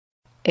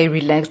A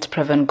relaxed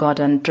Pravin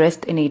Gordhan,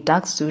 dressed in a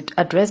dark suit,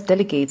 addressed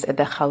delegates at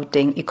the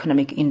Gauteng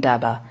Economic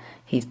Indaba.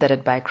 He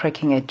started by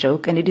cracking a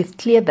joke, and it is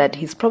clear that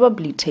he's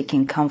probably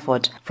taking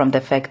comfort from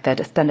the fact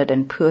that Standard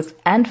 & Poor's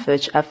and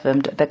Fitch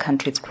affirmed the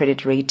country's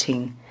credit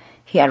rating.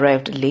 He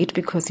arrived late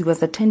because he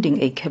was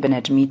attending a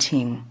cabinet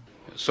meeting.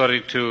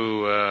 Sorry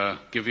to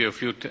give you a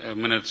few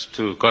minutes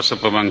to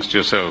gossip amongst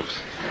yourselves.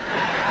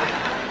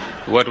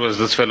 What was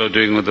this fellow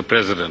doing with the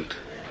president?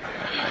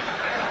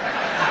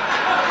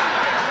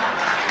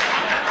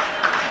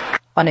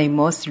 On a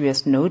more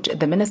serious note,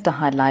 the minister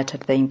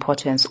highlighted the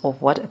importance of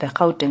what the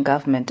Gauteng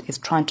government is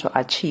trying to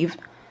achieve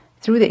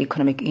through the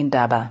Economic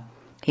Indaba.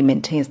 He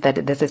maintains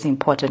that this is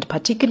important,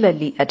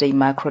 particularly at a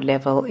macro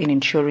level, in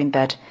ensuring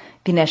that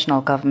the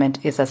national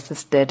government is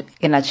assisted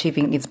in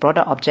achieving its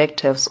broader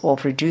objectives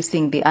of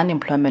reducing the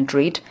unemployment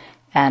rate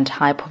and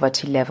high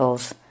poverty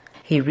levels.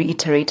 He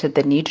reiterated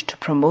the need to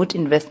promote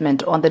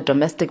investment on the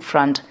domestic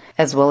front,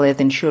 as well as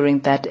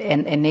ensuring that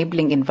an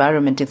enabling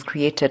environment is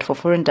created for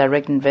foreign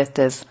direct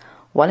investors,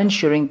 while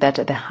ensuring that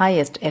the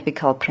highest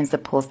ethical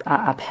principles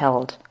are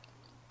upheld.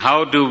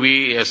 How do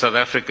we as South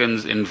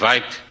Africans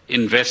invite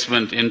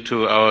investment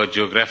into our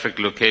geographic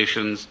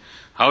locations?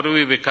 How do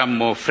we become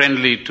more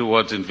friendly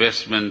towards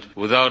investment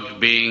without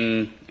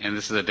being, and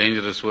this is a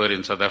dangerous word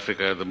in South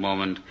Africa at the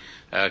moment,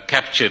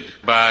 captured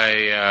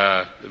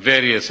by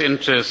various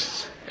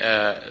interests?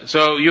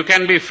 So you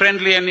can be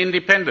friendly and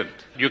independent.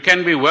 You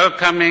can be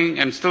welcoming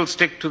and still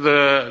stick to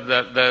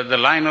the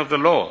line of the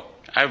law.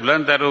 I've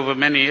learned that over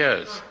many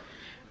years.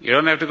 You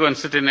don't have to go and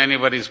sit in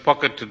anybody's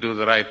pocket to do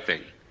the right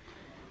thing.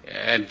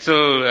 And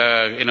so,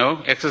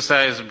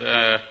 exercise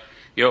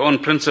your own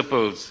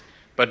principles,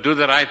 but do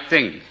the right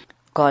thing.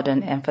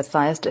 Gordhan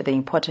emphasized the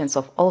importance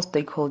of all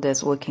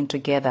stakeholders working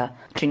together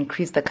to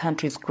increase the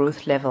country's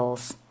growth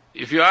levels.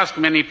 If you ask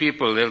many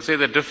people, they'll say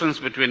the difference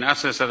between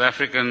us as South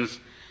Africans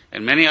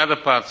and many other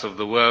parts of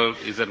the world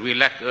is that we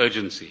lack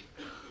urgency.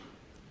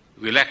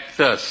 We lack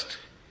thirst.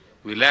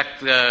 We lack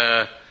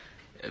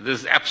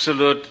this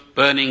absolute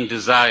burning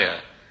desire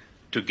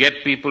to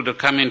get people to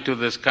come into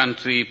this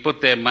country,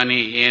 put their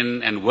money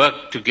in and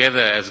work together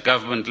as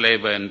government,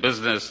 labor and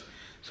business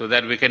so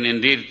that we can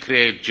indeed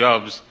create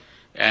jobs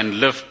and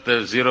lift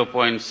the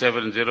 0.7,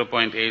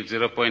 0.8,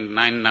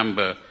 0.9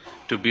 number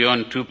to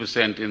beyond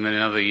 2% in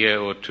another year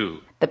or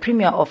two. The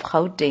Premier of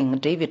Gauteng,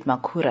 David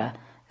Makhura,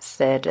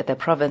 said the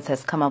province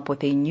has come up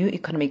with a new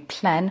economic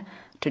plan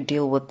to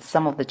deal with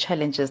some of the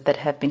challenges that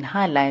have been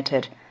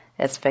highlighted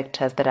as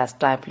factors that are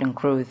stifling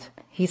growth.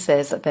 He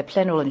says the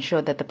plan will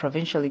ensure that the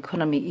provincial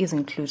economy is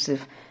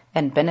inclusive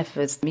and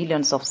benefits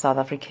millions of South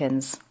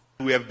Africans.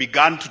 We have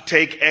begun to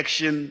take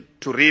action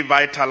to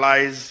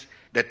revitalize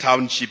the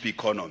township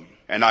economy.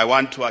 And I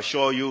want to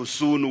assure you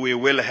soon we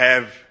will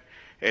have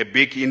a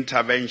big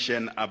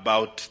intervention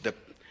about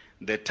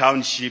the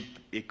township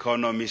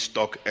economy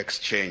stock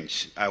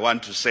exchange. I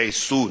want to say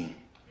soon,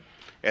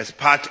 as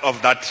part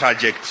of that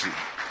trajectory.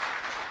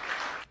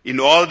 In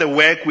all the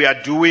work we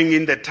are doing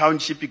in the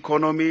township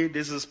economy,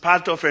 this is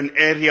part of an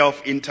area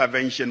of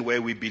intervention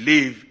where we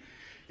believe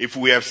if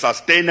we have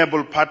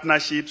sustainable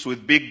partnerships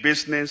with big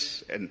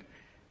business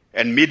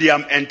and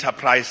medium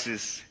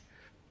enterprises,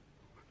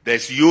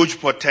 there's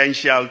huge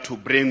potential to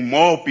bring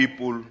more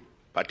people,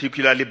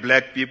 particularly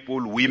black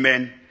people,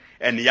 women,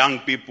 and young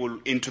people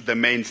into the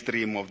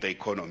mainstream of the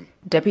economy.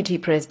 Deputy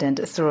President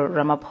Cyril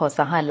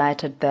Ramaphosa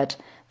highlighted that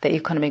the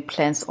economic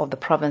plans of the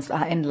province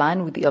are in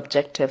line with the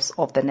objectives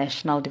of the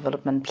National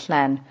Development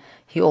Plan.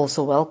 He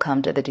also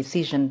welcomed the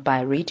decision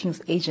by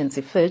ratings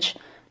agency Fitch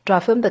to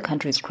affirm the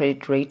country's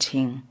credit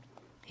rating.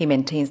 He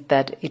maintains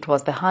that it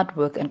was the hard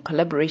work and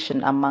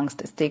collaboration amongst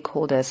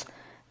stakeholders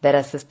that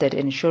assisted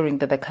in ensuring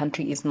that the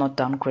country is not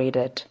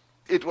downgraded.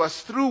 It was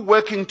through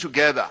working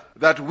together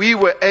that we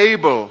were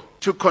able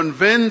to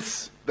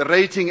convince the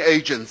rating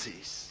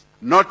agencies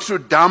not to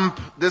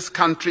dump this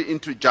country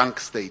into junk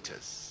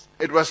status.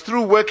 It was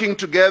through working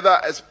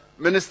together as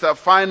Minister of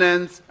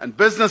Finance and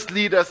business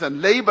leaders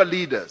and labor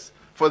leaders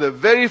for the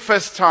very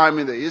first time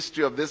in the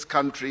history of this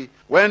country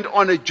went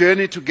on a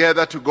journey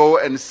together to go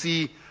and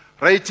see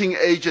rating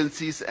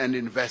agencies and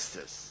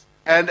investors.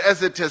 And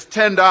as it has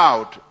turned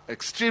out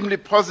extremely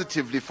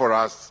positively for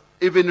us,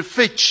 even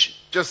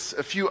Fitch just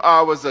a few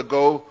hours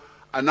ago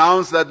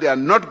announced that they are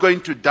not going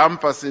to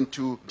dump us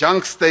into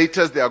junk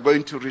status, they are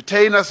going to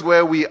retain us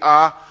where we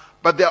are,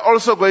 but they are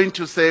also going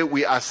to say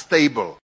we are stable.